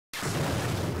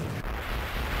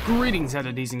Greetings,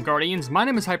 entities and guardians. My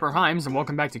name is HyperHimes, and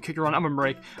welcome back to Cookie Run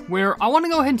OvenBreak, where I want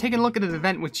to go ahead and take a look at an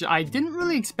event which I didn't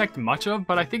really expect much of,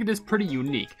 but I think it is pretty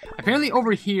unique. Apparently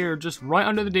over here, just right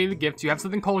under the daily gifts, you have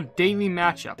something called Daily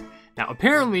Matchup. Now,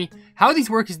 apparently, how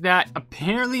these work is that,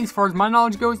 apparently, as far as my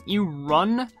knowledge goes, you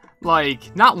run,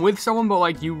 like, not with someone, but,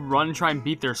 like, you run, try and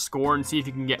beat their score and see if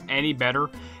you can get any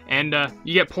better, and,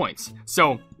 you get points.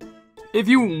 So, if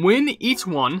you win each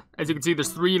one, as you can see, there's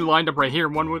 3 lined up right here,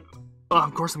 one with...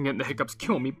 of course I'm getting the hiccups.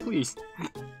 Kill me, please.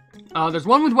 There's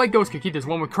one with White Ghost Cookie, there's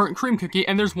one with Current Cream Cookie,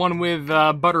 and there's one with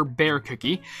Butterbear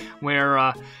Cookie, where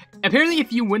apparently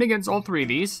if you win against all 3 of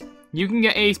these, you can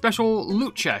get a special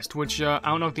loot chest, which I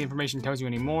don't know if the information tells you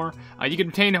anymore. You can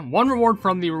obtain 1 reward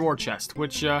from the reward chest,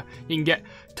 which you can get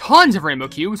tons of rainbow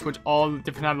cubes, which all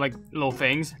different have like little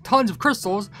things, tons of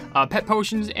crystals, pet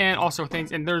potions, and also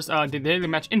things. And there's the daily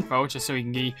match info, just so you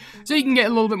can get a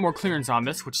little bit more clearance on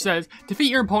this, which says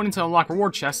defeat your opponents and unlock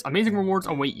reward chests. Amazing rewards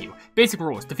await you. Basic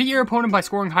rules: defeat your opponent by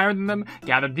scoring higher than them.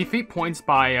 Gather defeat points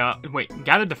by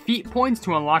gather defeat points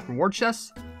to unlock reward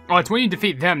chests. Oh, it's when you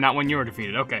defeat them, not when you're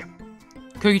defeated. Okay.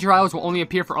 Cookie trials will only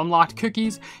appear for unlocked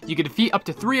cookies. You can defeat up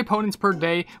to 3 opponents per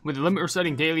day, with the limit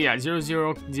resetting daily at 0000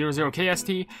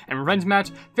 KST. And revenge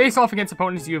match, face off against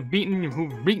opponents who've beaten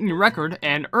your record,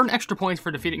 and earn extra points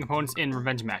for defeating opponents in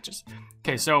revenge matches.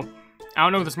 Okay, so I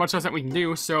don't know if there's much else that we can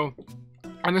do, so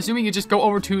I'm assuming you just go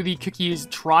over to the cookies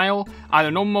trial,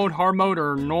 either normal mode, hard mode,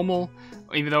 or normal.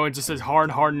 Even though it just says hard,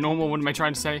 normal, what am I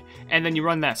trying to say? And then you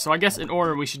run that. So I guess in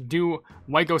order, we should do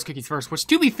White Ghost Cookies first, which,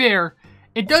 to be fair,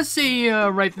 it does say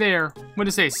right there, what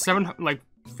does it say,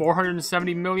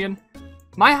 470 million?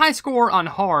 My high score on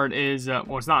hard is,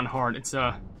 well, it's not on hard, it's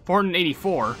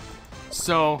 484.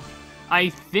 So I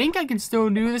think I can still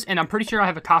do this, and I'm pretty sure I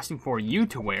have a costume for you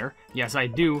to wear. Yes, I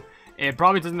do. It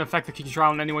probably doesn't affect the Cookie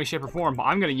trial in any way, shape, or form, but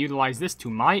I'm going to utilize this to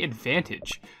my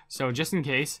advantage. So just in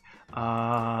case,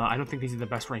 I don't think these are the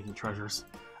best ranking treasures.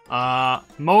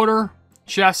 Motor,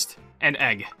 chest, and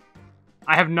egg.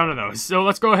 I have none of those, so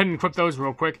let's go ahead and equip those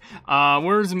real quick.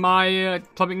 Where's my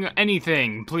plumbing?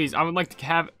 Anything, please. I would like to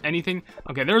have anything.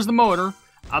 Okay, there's the motor.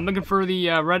 I'm looking for the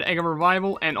red egg of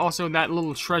revival and also that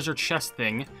little treasure chest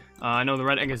thing. I know the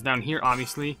red egg is down here,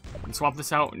 obviously. Let's swap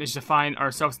this out and just to find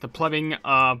ourselves the plumbing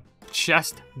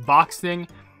chest box thing.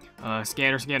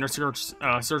 Scanner,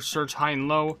 search high and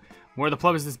low. Where the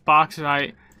plug is this box that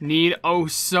I need oh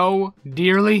so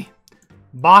dearly?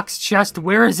 Box chest,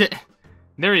 where is it?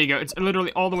 There you go. It's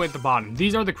literally all the way at the bottom.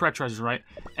 These are the correct treasures, right?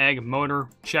 Egg, motor,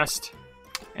 chest.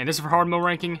 And this is for hard mode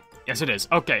ranking? Yes, it is.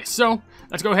 Okay, so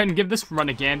let's go ahead and give this run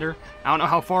a gander. I don't know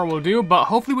how far we'll do, but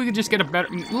hopefully we can just get a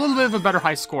little bit of a better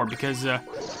high score because,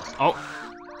 oh,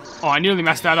 I nearly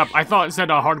messed that up. I thought it said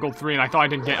hard gold 3, and I thought I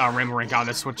didn't get rainbow rank out of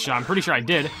this, which I'm pretty sure I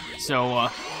did. So,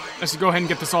 let's just go ahead and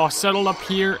get this all settled up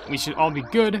here. We should all be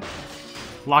good.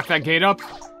 Lock that gate up,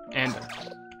 and...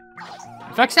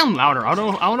 effects sound louder. I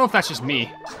don't know if that's just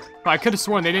me, but I could have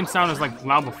sworn they didn't sound as like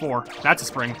loud before. That's a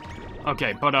spring.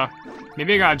 Okay, but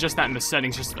maybe I gotta adjust that in the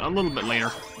settings just a little bit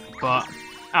later. But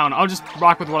I don't know. I'll just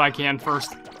rock with what I can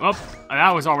first. Oh,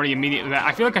 that was already immediately that.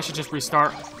 I feel like I should just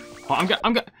restart. Well,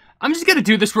 I'm just gonna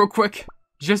do this real quick,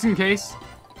 just in case.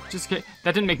 Just in case.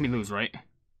 That didn't make me lose, right?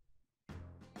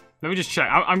 Let me just check.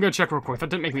 I'm gonna check real quick. That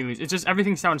didn't make me lose. It's just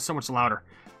everything sounds so much louder.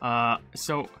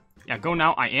 So yeah, go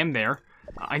now. I am there.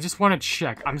 I just want to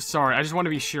check. I'm sorry. I just want to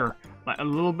be sure. Like, a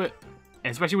little bit.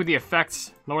 Especially with the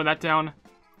effects. Lower that down.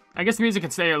 I guess the music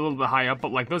can stay a little bit high up,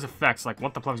 but, like, those effects, like,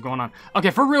 what the fuck's going on? Okay,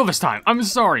 for real this time. I'm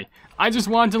sorry. I just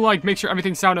wanted to, like, make sure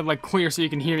everything sounded, like, clear so you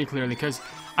can hear me clearly, because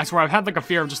I swear I've had, like, a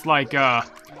fear of just, like,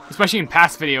 especially in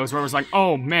past videos where it was like,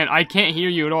 oh, man, I can't hear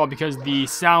you at all because the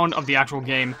sound of the actual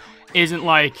game isn't,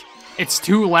 like, it's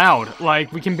too loud.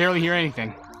 Like, we can barely hear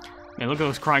anything. Man, look at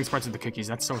those crying sprites of the cookies.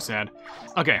 That's so sad.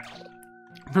 Okay.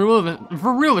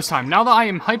 For real this time, now that I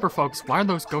am hyper-focused, why are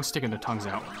those ghosts sticking their tongues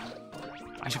out?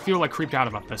 I should feel, like, creeped out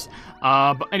about this.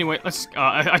 But anyway, let's,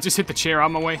 I just hit the chair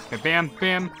on my way. Okay, bam,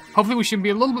 bam. Hopefully we should be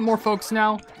a little bit more focused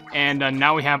now. And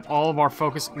now we have all of our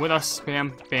focus with us.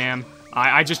 Bam, bam.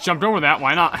 I just jumped over that,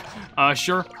 why not?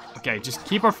 Sure. Okay, just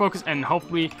keep our focus and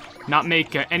hopefully not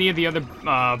make any of the other,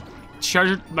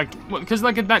 treasure, like, because,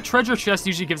 like, that treasure chest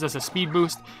usually gives us a speed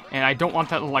boost. And I don't want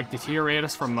that to, like, deteriorate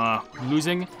us from,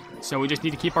 losing. So we just need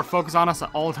to keep our focus on us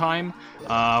at all time.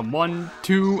 1,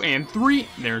 2, and 3.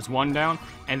 There's one down.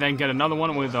 And then get another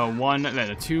one with a 1, then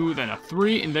a 2, then a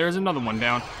 3, and there's another one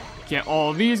down. Get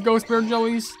all these Ghost Bear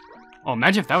jellies. Oh,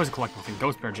 imagine if that was a collectible thing,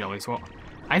 Ghost Bear jellies. Well,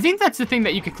 I think that's the thing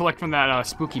that you could collect from that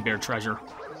Spooky Bear treasure.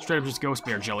 Straight up just Ghost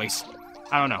Bear jellies.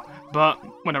 I don't know. But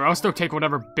whatever, I'll still take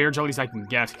whatever bear jellies I can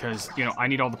get, because, you know, I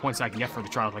need all the points I can get for the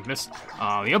trials like this.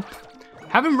 Yep.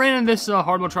 Haven't ran in this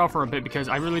hard mode trial for a bit because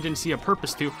I really didn't see a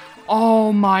purpose to.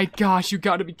 Oh my gosh, you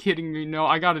gotta be kidding me. No,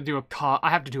 I gotta do a cut. I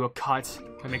have to do a cut.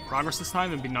 Can I make progress this time?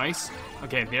 That'd be nice.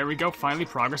 Okay, there we go. Finally,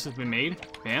 progress has been made.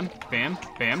 Bam, bam,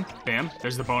 bam, bam.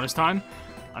 There's the bonus time.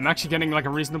 I'm actually getting like a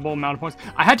reasonable amount of points.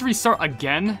 I had to restart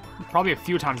again, probably a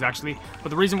few times actually, but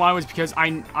the reason why was because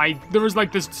there was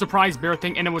like this surprise bear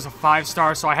thing and it was a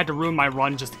 5-star, so I had to ruin my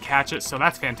run just to catch it, so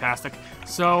that's fantastic.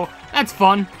 So, that's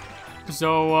fun.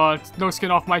 So, no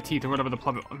skin off my teeth or whatever the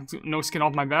plug, no skin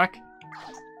off my back.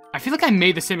 I feel like I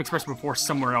made the same expression before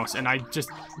somewhere else, and I just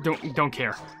don't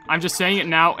care. I'm just saying it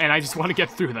now, and I just want to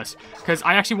get through this. Because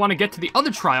I actually want to get to the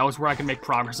other trials where I can make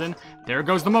progress in. There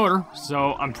goes the motor,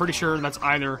 so I'm pretty sure that's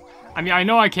either... I mean, I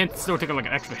know I can't still take like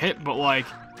an extra hit, but like,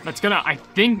 that's gonna... I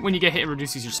think when you get hit, it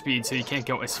reduces your speed, so you can't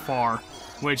go as far.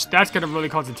 Which, that's gonna really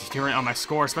cause a deterrent on my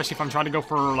score, especially if I'm trying to go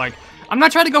for, like... I'm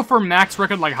not trying to go for a max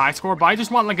record, like, high score, but I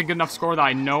just want, like, a good enough score that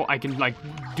I know I can, like,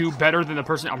 do better than the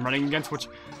person I'm running against, which...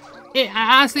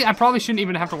 honestly, I probably shouldn't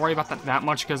even have to worry about that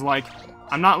much, because, like,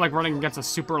 I'm not, like, running against a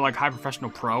super, like,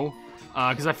 high-professional pro.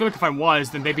 Because I feel like if I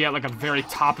was, then they'd be at, like, a very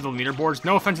top of the leaderboards.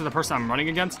 No offense to the person I'm running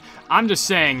against. I'm just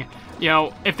saying, you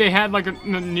know, if they had, like,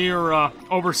 near,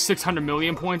 over 600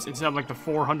 million points instead of, like, the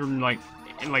 400,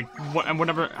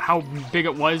 whatever, how big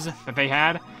it was that they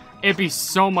had, it'd be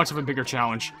so much of a bigger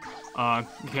challenge.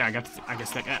 Okay, I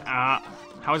guess that,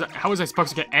 how was I supposed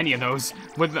to get any of those?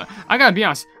 With the, I gotta be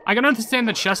honest, I can understand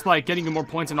the chest, like, getting you more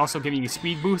points and also giving you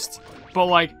speed boosts, but,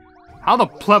 like, how the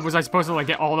pleb was I supposed to, like,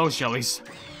 get all those jellies?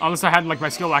 Unless I had, like, my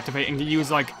skill activate and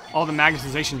use, like, all the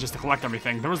magnetization just to collect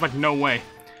everything. There was, like, no way.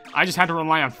 I just had to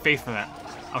rely on faith for that.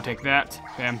 I'll take that.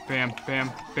 Bam, bam, bam,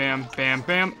 bam, bam,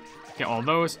 bam. Get all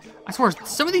those. I swear,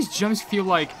 some of these gems feel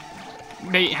like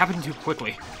they happen too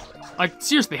quickly. Like,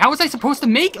 seriously, how was I supposed to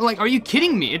make? Like, are you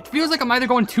kidding me? It feels like I'm either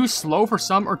going too slow for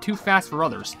some or too fast for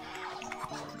others.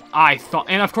 I thought,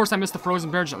 and of course I missed the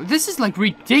frozen bear jelly. This is, like,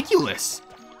 ridiculous.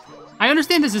 I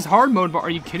understand this is hard mode, but are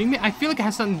you kidding me? I feel like it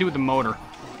has something to do with the motor.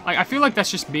 Like, I feel like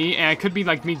that's just me, and it could be,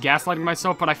 like, me gaslighting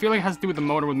myself, but I feel like it has to do with the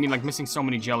motor with me, like, missing so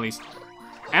many jellies.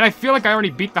 And I feel like I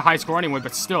already beat the high score anyway,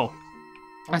 but still.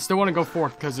 I still want to go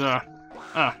forth, because, and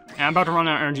I'm about to run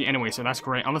out of energy anyway, so that's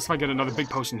great. Unless if I get another big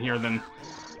potion here, then...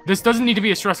 This doesn't need to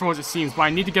be as stressful as it seems, but I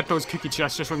need to get those cookie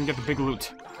chests just so I can get the big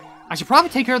loot. I should probably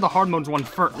take care of the hard modes one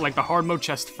first, like, the hard mode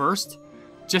chest first,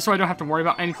 just so I don't have to worry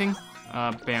about anything.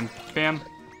 Bam, bam.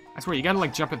 I swear, you gotta,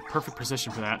 like, jump at perfect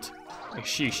position for that. Like,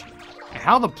 sheesh. And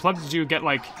how the pleb did you get,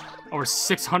 like, over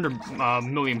 600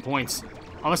 million points?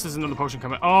 Unless there's another potion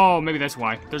coming. Oh, maybe that's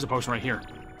why. There's a potion right here.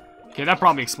 Okay, that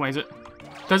probably explains it.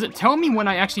 Does it tell me when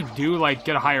I actually do, like,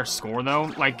 get a higher score,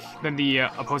 though? Like, than the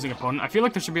opposing opponent? I feel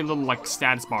like there should be a little, like,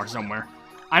 status bar somewhere.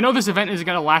 I know this event isn't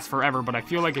gonna last forever, but I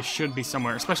feel like it should be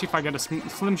somewhere. Especially if I get a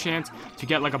slim chance to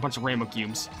get, like, a bunch of rainbow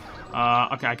cubes.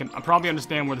 Okay, I probably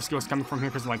understand where the skill is coming from here,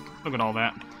 because, like, look at all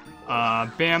that.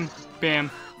 Bam,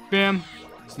 bam, bam.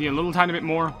 Just need a little tiny bit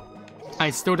more. I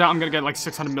still doubt I'm gonna get like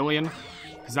 600 million,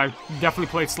 because I've definitely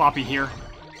played sloppy here.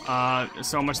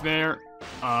 So much there.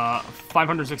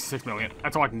 566 million.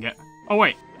 That's all I can get. Oh,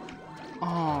 wait.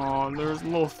 Oh, there's a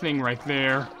little thing right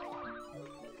there.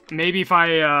 Maybe if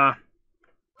I,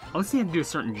 let's see how to do a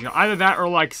certain jump. Either that or,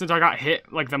 like, since I got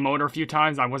hit, like, the motor a few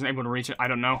times, I wasn't able to reach it. I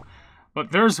don't know.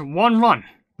 But there's one run.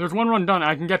 There's one run done.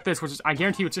 I can get this, which is, I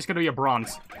guarantee you, it's just gonna be a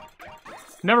bronze.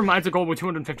 Never mind, it's a gold with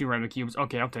 250 rainbow cubes.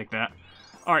 Okay, I'll take that.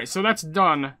 Alright, so that's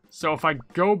done. So if I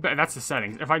go back, that's the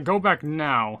settings. If I go back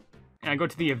now, and I go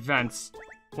to the events,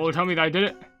 will it tell me that I did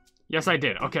it? Yes, I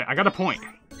did. Okay, I got a point.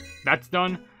 That's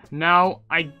done. Now,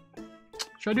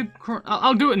 should I do current?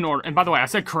 I'll do it in order. And by the way, I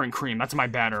said current cream. That's my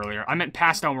bad earlier. I meant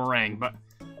pastel meringue, but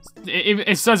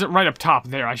it says it right up top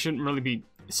there. I shouldn't really be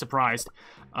surprised.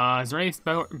 Is there any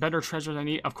better treasures I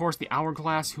need? Of course, the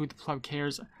hourglass. Who the pleb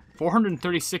cares?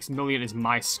 436 million is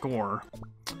my score.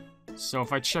 So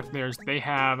if I check theirs, they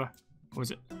have, what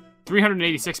was it?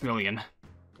 386 million.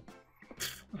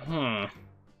 Huh.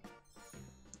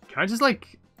 Can I just,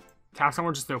 like, tap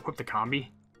somewhere just to equip the combi?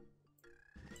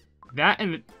 That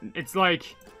and it's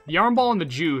like the arm ball and the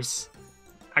juice.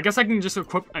 I guess I can just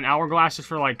equip an hourglass just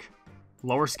for, like,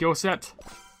 lower skill set.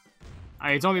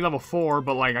 It's only level 4,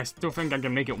 but, like, I still think I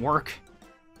can make it work.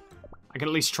 I can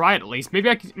at least try it, at least. Maybe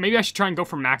I should try and go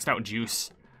for maxed out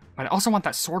juice. But I also want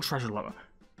that sword treasure level.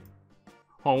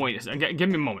 Oh, wait a second. Give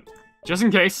me a moment. Just in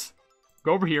case.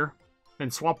 Go over here. Then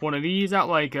swap one of these out,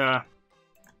 like,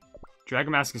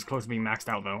 Dragon Mask is close to being maxed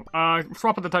out, though.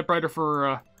 Swap out the typewriter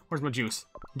for, where's my juice?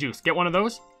 Juice. Get one of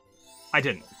those? I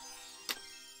didn't.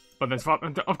 But then swap,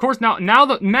 of course, now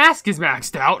the mask is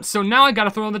maxed out, so now I gotta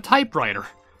throw in the typewriter.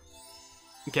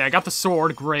 Okay, I got the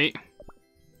sword. Great.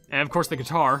 And of course the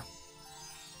guitar.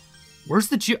 Where's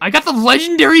the I got the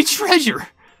legendary treasure!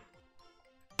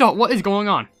 Duh, what is going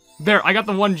on? There, I got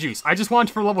the 1 juice. I just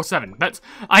wanted for level 7.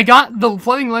 I got the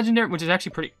floating legendary, which is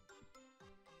actually pretty...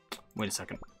 Wait a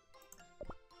second.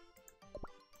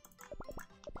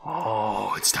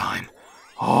 Oh, it's time.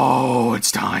 Oh,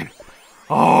 it's time.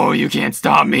 Oh, you can't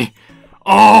stop me.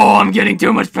 Oh, I'm getting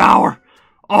too much power.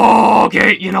 Oh,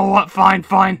 okay, you know what? Fine,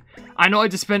 fine. I know I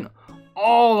just spent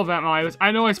all of that mileage. I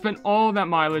know I spent all of that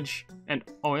mileage. And,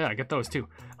 oh yeah, I get those too.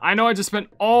 I know I just spent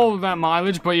all of that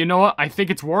mileage, but you know what? I think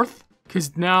it's worth.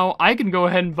 Because now I can go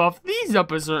ahead and buff these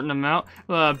up a certain amount.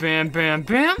 Bam, bam,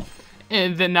 bam.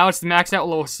 And then now it's maxed out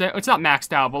level 7. It's not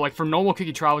maxed out, but like for normal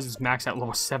Cookie Trials, it's maxed out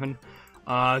level 7.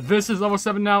 This is level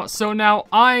 7 now. So now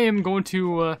I am going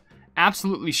to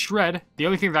absolutely shred. The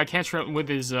only thing that I can't shred with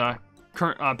is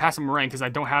current Pastel Meringue, because I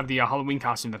don't have the Halloween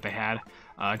costume that they had.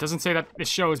 It doesn't say that it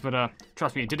shows, but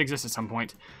trust me, it did exist at some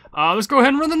point. Let's go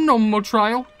ahead and run the normal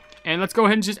trial. And let's go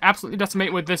ahead and just absolutely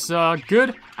decimate with this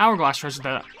good hourglass treasure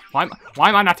that... Why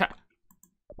am I not...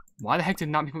 Why the heck did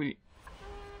not me...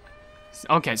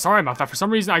 Okay, sorry about that. For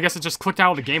some reason, I guess it just clicked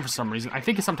out of the game for some reason. I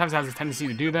think it sometimes has a tendency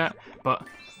to do that. But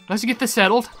let's get this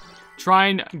settled. Try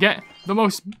and get the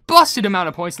most busted amount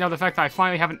of points. Now the fact that I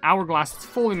finally have an hourglass that's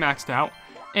fully maxed out.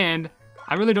 And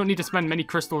I really don't need to spend many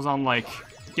crystals on, like...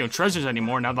 you know, treasures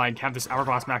anymore now that I have this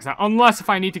hourglass maxed out. Unless if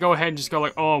I need to go ahead and just go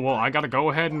like, oh, well, I gotta go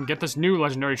ahead and get this new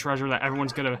legendary treasure that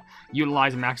everyone's gonna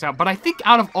utilize and max out. But I think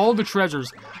out of all the treasures,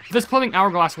 this floating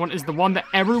hourglass one is the one that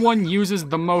everyone uses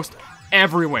the most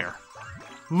everywhere.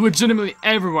 Legitimately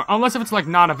everywhere. Unless if it's, like,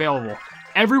 not available.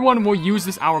 Everyone will use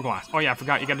this hourglass. Oh, yeah, I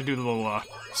forgot. You gotta do the little,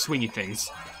 swingy things.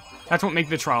 That's what made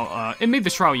the trial, it made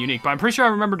this trial unique. But I'm pretty sure I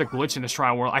remembered a glitch in this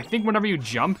trial where I think whenever you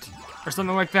jumped or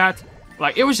something like that,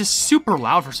 like, it was just super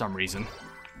loud for some reason.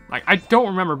 Like, I don't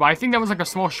remember, but I think that was, like, a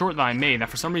small short that I made, that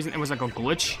for some reason it was, like, a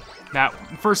glitch that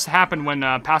first happened when,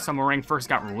 Pastel Meringue first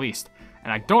got released.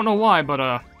 And I don't know why, but,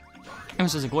 it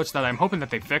was just a glitch that I'm hoping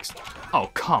that they fixed. Oh,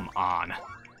 come on.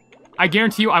 I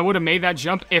guarantee you I would have made that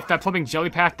jump if that flipping jelly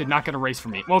path did not get erased for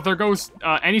me. Well, there goes,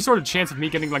 any sort of chance of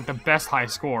me getting, like, the best high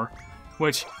score.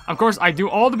 Which, of course, I do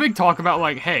all the big talk about,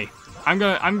 like, hey, I'm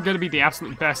gonna be the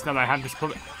absolute best that I have this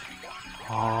flipping...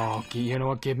 Oh, you know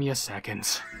what? Give me a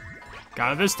second.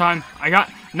 Got it this time.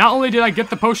 Not only did I get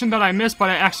the potion that I missed, but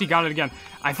I actually got it again.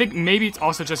 I think maybe it's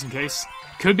also just in case.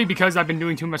 Could be because I've been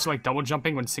doing too much, like, double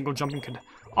jumping when single jumping could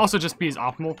also just be as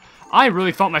optimal. I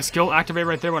really felt my skill activate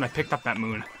right there when I picked up that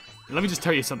moon. Let me just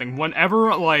tell you something.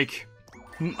 Whenever, like...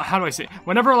 How do I say?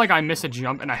 Whenever, like, I miss a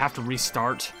jump and I have to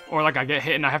restart, or, like, I get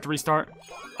hit and I have to restart,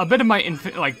 a bit of my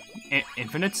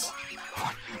infinites?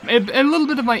 A little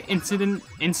bit of my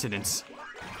incidents.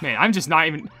 Man, I'm just not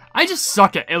even... I just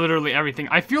suck at literally everything.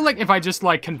 I feel like if I just,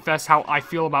 like, confess how I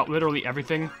feel about literally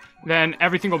everything, then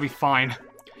everything will be fine.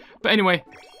 But anyway,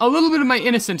 a little bit of my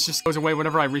innocence just goes away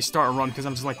whenever I restart a run, because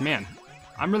I'm just like, man,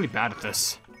 I'm really bad at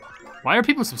this. Why are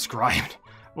people subscribed?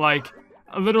 Like,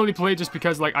 I literally play just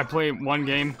because, like, I play one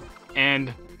game,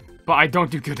 but I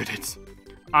don't do good at it.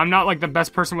 I'm not, like, the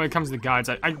best person when it comes to guides.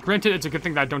 Granted, it's a good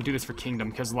thing that I don't do this for Kingdom,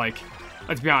 because, like,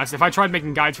 let's be honest, if I tried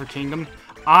making guides for Kingdom,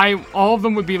 all of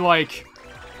them would be like,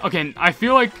 okay, I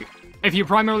feel like if you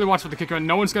primarily watch for the Kickoff,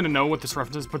 no one's gonna know what this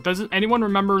reference is, but does anyone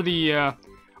remember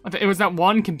it was that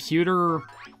one computer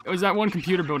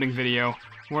building video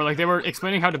where, like, they were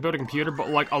explaining how to build a computer, but,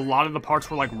 like, a lot of the parts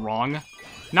were, like, wrong.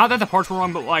 Not that the parts were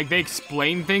wrong, but, like, they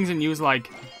explained things and used, like,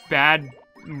 bad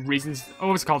reasons. Oh,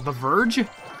 what was it called? The Verge?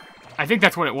 I think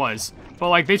that's what it was. But,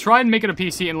 like, they tried and make it a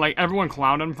PC, and, like, everyone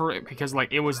clowned them for it because,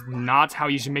 like, it was not how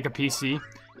you should make a PC.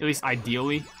 At least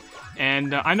ideally.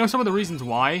 And I know some of the reasons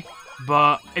why,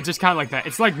 but it's just kind of like that.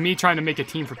 It's like me trying to make a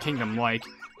team for Kingdom. Like,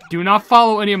 do not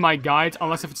follow any of my guides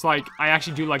unless if it's like, I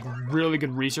actually do like really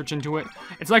good research into it.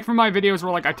 It's like for my videos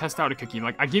where like I test out a cookie.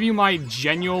 Like, I give you my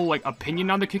genuine like opinion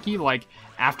on the cookie like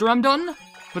after I'm done.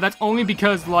 But that's only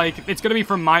because like, it's going to be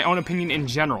from my own opinion in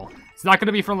general. It's not going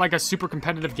to be from like a super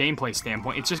competitive gameplay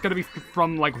standpoint. It's just going to be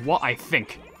from like what I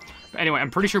think. But anyway,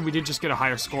 I'm pretty sure we did just get a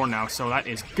higher score now, so that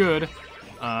is good.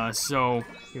 So,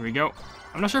 here we go.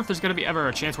 I'm not sure if there's gonna be ever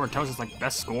a chance where it tells us, like,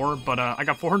 best score, but, I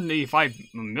got 485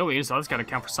 million, so that's gotta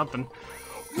count for something.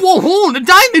 Whoa, the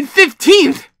diamond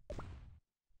 15th!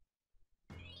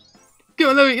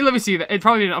 Go, let me see that. It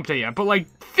probably didn't update yet, but, like,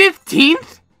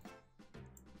 15th?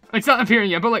 It's not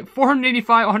appearing yet, but, like,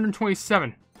 485,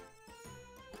 127.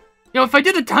 You know, if I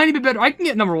did a tiny bit better, I can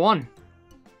get number 1.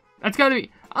 That's gotta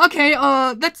be... Okay,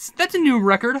 that's a new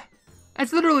record.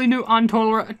 That's literally new on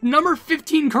total number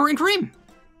 15 current cream.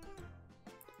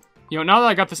 You know, now that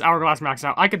I got this hourglass maxed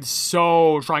out, I could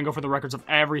so try and go for the records of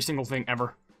every single thing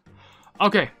ever.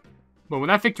 Okay, But with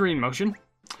that victory in motion,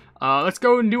 let's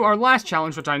go and do our last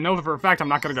challenge, which I know for a fact I'm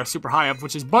not going to go super high up,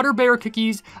 which is Butterbear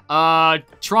Cookies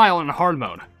trial in hard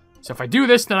mode. So if I do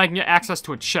this, then I can get access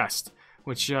to a chest,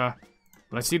 which,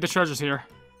 let's see the treasures here.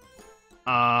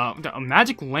 A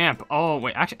magic lamp. Oh,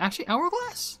 wait, actually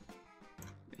hourglass?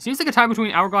 It seems like a tie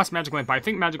between hourglass and magic lamp, but I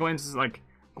think magic lamp is like,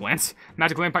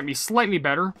 magic lamp might be slightly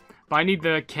better, but I need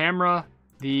the camera,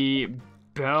 the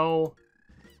bell.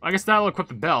 I guess that'll equip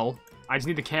the bell. I just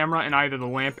need the camera and either the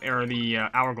lamp or the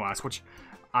hourglass, which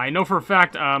I know for a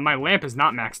fact my lamp is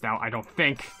not maxed out, I don't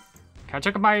think. Can I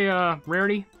check out my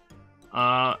rarity?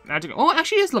 Magic. Oh, it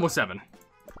actually is level 7.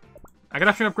 I could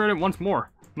actually upgrade it once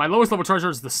more. My lowest level treasure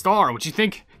is the star, which you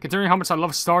think, considering how much I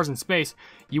love stars in space,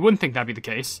 you wouldn't think that'd be the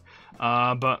case.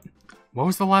 But what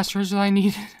was the last treasure that I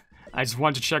needed? I just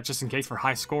wanted to check just in case for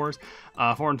high scores.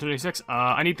 426.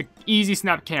 I need the easy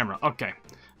snap camera. Okay.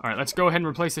 Alright, let's go ahead and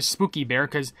replace this spooky bear,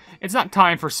 because it's not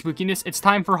time for spookiness, it's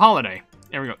time for holiday.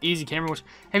 There we go, easy camera. Which,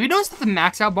 have you noticed that the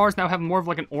max out bars now have more of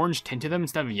like an orange tint to them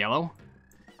instead of yellow?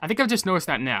 I think I've just noticed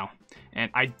that now. And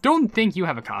I don't think you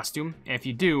have a costume. If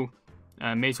you do,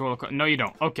 may as well look. No, you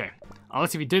don't. Okay.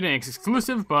 Unless if you did, it's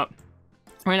exclusive, but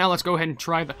right now let's go ahead and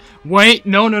try the. Wait,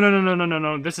 no.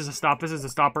 This is a stop. This is a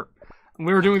stopper.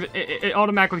 We were doing it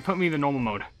automatically put me in the normal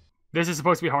mode. This is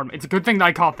supposed to be hard. It's a good thing that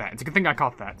I caught that. It's a good thing I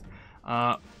caught that.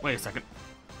 Wait a second.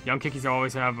 Young Kikis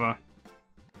always have,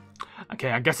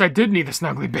 okay, I guess I did need the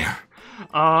Snuggly Bear.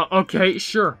 Okay,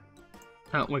 sure.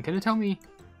 Wait, can it tell me?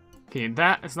 Okay,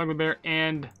 that, a Snuggly Bear,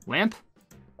 and lamp?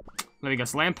 Let me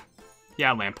guess, lamp?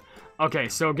 Yeah, lamp. Okay,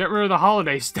 so get rid of the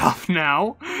holiday stuff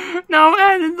now. Now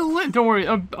add in the lamp. Don't worry,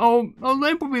 a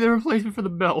lamp will be the replacement for the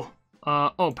bell.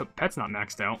 Oh, pet's not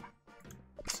maxed out.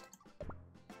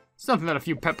 Something that a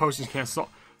few pet potions can't solve.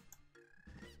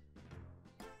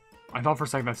 I thought for a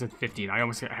second that said 15. I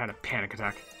almost had a panic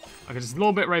attack. Okay, just a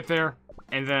little bit right there,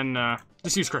 and then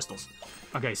just use crystals.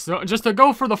 Okay, so just to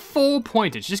go for the full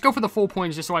pointage. Just go for the full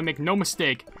pointage just so I make no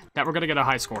mistake that we're going to get a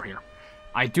high score here.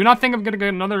 I do not think I'm going to get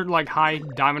another, like, high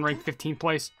diamond rank 15th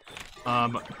place.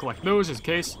 But collect those as a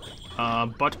case.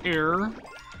 Butter.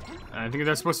 I think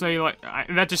that's supposed to say, like,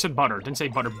 that just said butter. It didn't say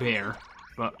Butterbear.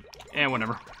 But,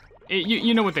 whatever.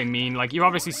 You know what they mean. Like, you've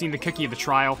obviously seen the cookie of the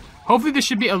trial. Hopefully this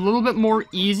should be a little bit more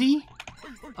easy.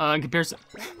 In comparison.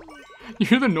 You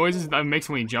hear the noises that it makes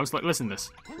when he jumps? Like, listen to this.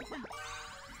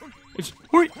 It's...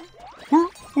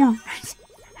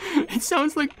 It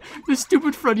sounds like the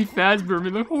stupid Freddy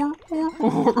Fazbear. Like,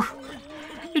 horror.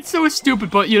 It's so stupid,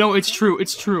 but, you know, it's true.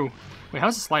 It's true. Wait,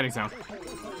 how's the sliding sound?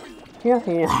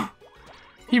 Horror.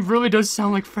 He really does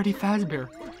sound like Freddy Fazbear.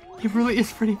 He really is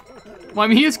Freddy... Well, I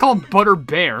mean, he is called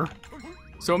Butterbear,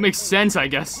 so it makes sense, I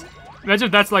guess. Imagine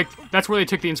if that's where they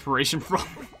took the inspiration from.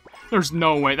 There's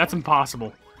no way, that's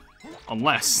impossible.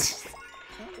 Unless.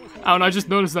 I don't know, I just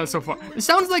noticed that so far. It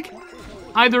sounds like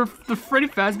either the Freddy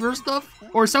Fazbear stuff,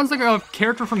 or it sounds like a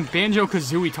character from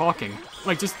Banjo-Kazooie talking.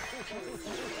 Like, just...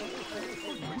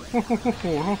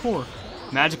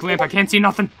 Magic lamp, I can't see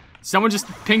nothing. Someone just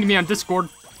pinged me on Discord.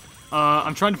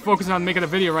 I'm trying to focus on making a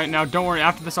video right now. Don't worry,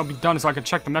 after this I'll be done so I can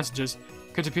check the messages.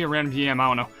 Could just be a random DM, I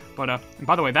don't know. But, and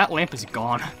by the way, that lamp is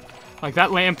gone. Like,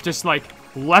 that lamp just, like,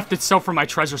 left itself from my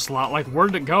treasure slot. Like, where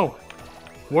did it go?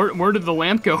 Where did the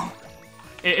lamp go?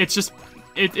 It's just,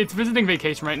 it's visiting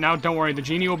vacation right now. Don't worry, the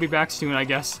genie will be back soon, I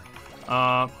guess.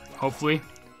 Hopefully.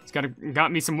 He's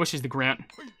got me some wishes to grant.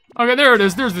 Okay, there it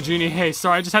is. There's the genie. Hey,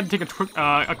 sorry, I just had to take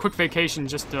a quick vacation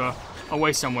just,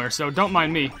 away somewhere, so don't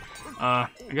mind me. I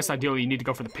guess ideally you need to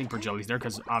go for the pink bird jellies there,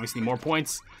 because obviously more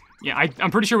points. Yeah,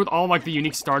 I'm pretty sure with all, like, the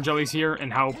unique star jellies here,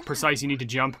 and how precise you need to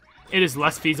jump, it is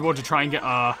less feasible to try and get,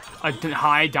 a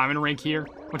high diamond rank here.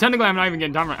 Well, technically I'm not even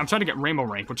getting diamond rank, I'm trying to get rainbow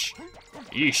rank, which,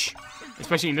 yeesh.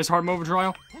 Especially in this hard mode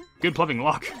trial. Good plumbing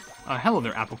luck. Hello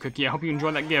there, Apple Cookie, I hope you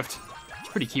enjoyed that gift. It's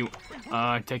pretty cute.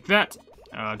 Take that,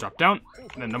 drop down,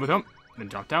 then double jump, then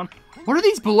drop down. What are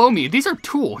these below me? These are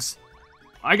tools.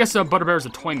 I guess, Butterbear is a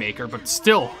toy maker, but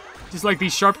still. Just like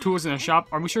these sharp tools in a shop.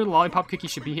 Are we sure the Lollipop Cookie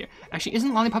should be here? Actually,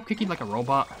 isn't Lollipop Cookie like a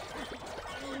robot?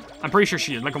 I'm pretty sure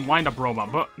she is, like a wind-up robot,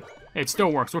 but it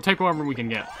still works. We'll take whatever we can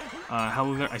get.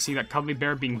 Hello there. I see that cuddly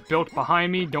bear being built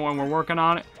behind me. Don't worry, we're working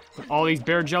on it. With all these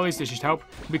bear jellies, this should help.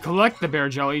 We collect the bear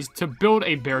jellies to build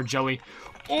a bear jelly.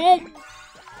 Oh!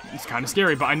 It's kind of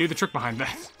scary, but I knew the trick behind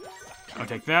that. I'll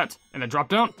take that, and then drop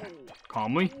down.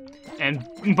 Calmly. And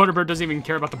Butterbear doesn't even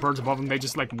care about the birds above him. They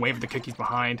just, like, wave the cookies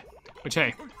behind. Which,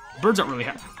 hey, birds don't really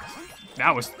have...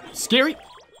 That was scary.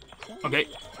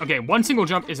 Okay, one single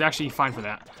jump is actually fine for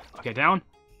that. Okay, down.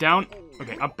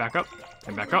 Okay, up, back up,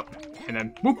 and back up, and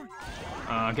then, whoop.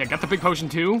 Okay, got the big potion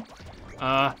too.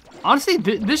 Honestly,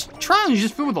 this trial is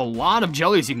just filled with a lot of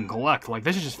jellies you can collect. Like,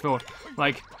 this is just filled.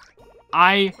 Like,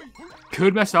 I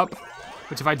could mess up,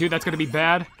 which if I do, that's gonna be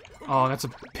bad. Oh, that's a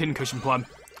pincushion pleb.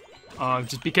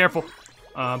 Just be careful.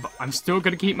 But I'm still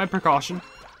gonna keep my precaution.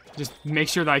 Just make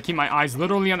sure that I keep my eyes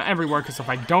literally on everywhere, because if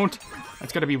I don't,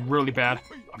 that's gonna be really bad.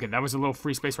 Okay, that was a little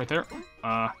free space right there.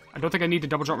 I don't think I need to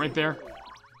double jump right there.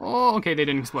 Oh, okay, they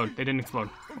didn't explode. They didn't explode.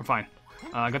 We're fine.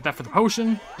 I got that for the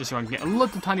potion, just so I can get a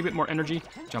little tiny bit more energy.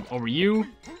 Jump over you.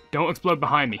 Don't explode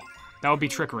behind me. That would be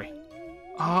trickery.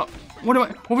 What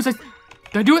was I? Did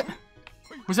I do it?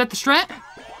 Was that the strat?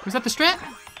 Was that the strat?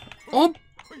 Oh,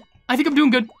 I think I'm doing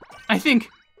good. I think.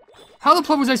 How the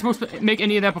plug was I supposed to make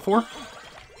any of that before?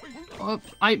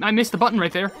 I missed the button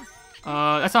right there.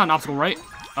 That's not an obstacle, right?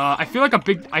 I feel like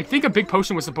I think a big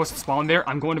potion was supposed to spawn there.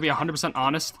 I'm going to be 100%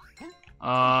 honest.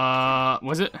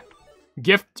 Was it?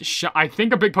 Gift shot. I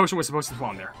think a big potion was supposed to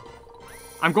spawn there.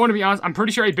 I'm going to be honest. I'm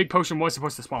pretty sure a big potion was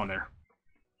supposed to spawn there.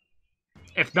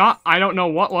 If not, I don't know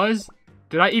what was.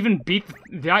 Did I even beat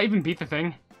the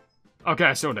thing? Okay,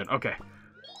 I still did. Okay.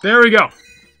 There we go.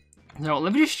 Now,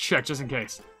 let me just check just in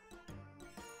case.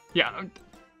 Yeah.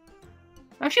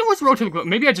 Actually, what's road to the globe?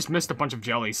 Maybe I just missed a bunch of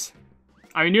jellies.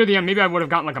 I mean, near the end, maybe I would have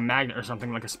gotten like a magnet or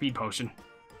something, like a speed potion.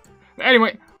 But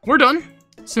anyway, we're done.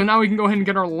 So now we can go ahead and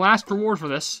get our last reward for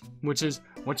this, which is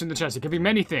what's in the chest. It could be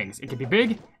many things. It could be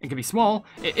big. It could be small.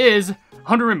 It is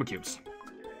 100 rainbow cubes.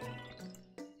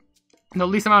 The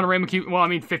least amount of rainbow cubes. Well, I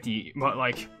mean 50, but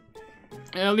like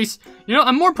at least, you know,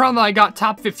 I'm more proud that I got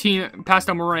top 15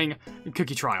 Pastel Meringue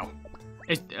cookie trial.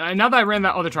 Now that I ran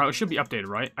that other trial, it should be updated,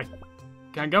 right?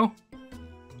 Can I go?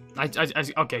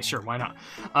 Okay, sure, why not?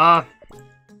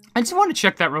 I just want to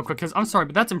check that real quick, because I'm sorry,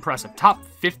 but that's impressive. Top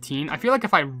 15. I feel like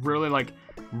if I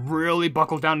really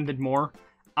buckled down and did more,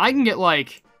 I can get,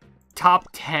 like, top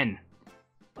 10.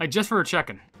 Like, just for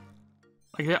checking.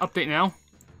 Like, did it update now?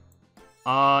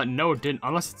 No, it didn't.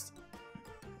 Unless it's...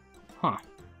 Huh.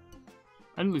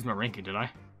 I didn't lose my ranking, did I?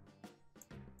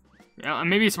 Yeah,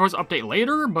 maybe it's supposed to update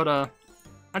later, but,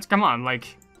 that's... Come on,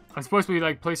 like... I'm supposed to be,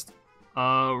 like, placed,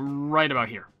 right about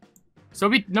here. So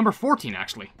it'll be number 14,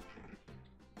 actually.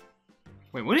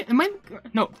 Wait, what? Am I?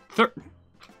 No, third.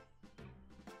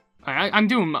 I'm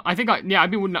doing. I think yeah, I'd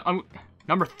be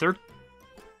number third.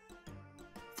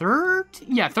 Third?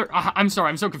 Yeah, third. I'm sorry,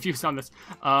 I'm so confused on this.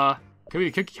 Could be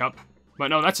the cookie cup, but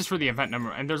no, that's just for the event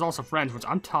number. And there's also friends, which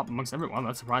I'm top amongst everyone.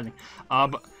 That's surprising.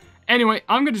 But anyway,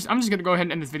 I'm just gonna go ahead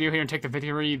and end this video here and take the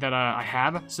victory that I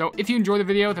have. So if you enjoy the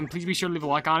video, then please be sure to leave a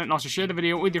like on it, and also share the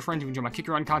video with your friends who enjoy my Kick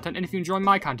Your Run content. And if you enjoy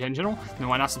my content in general, then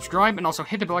why not subscribe and also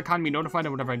hit the bell icon to be notified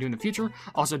of whatever I do in the future.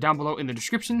 Also down below in the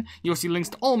description, you'll see links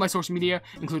to all of my social media,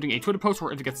 including a Twitter post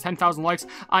where if it gets 10,000 likes,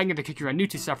 I can get the Kick Your Run new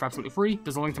stuff for absolutely free.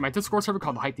 There's a link to my Discord server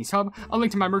called the Hypenese Hub, a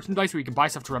link to my merchandise where you can buy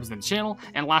stuff to represent the channel,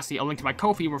 and lastly, a link to my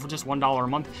Ko-fi where for just $1 a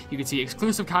month, you can see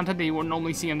exclusive content that you wouldn't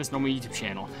normally see on this normal YouTube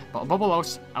channel. But above all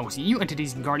else, I will see you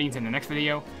entities and guardians in the next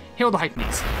video. Hail the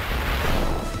Hypenese.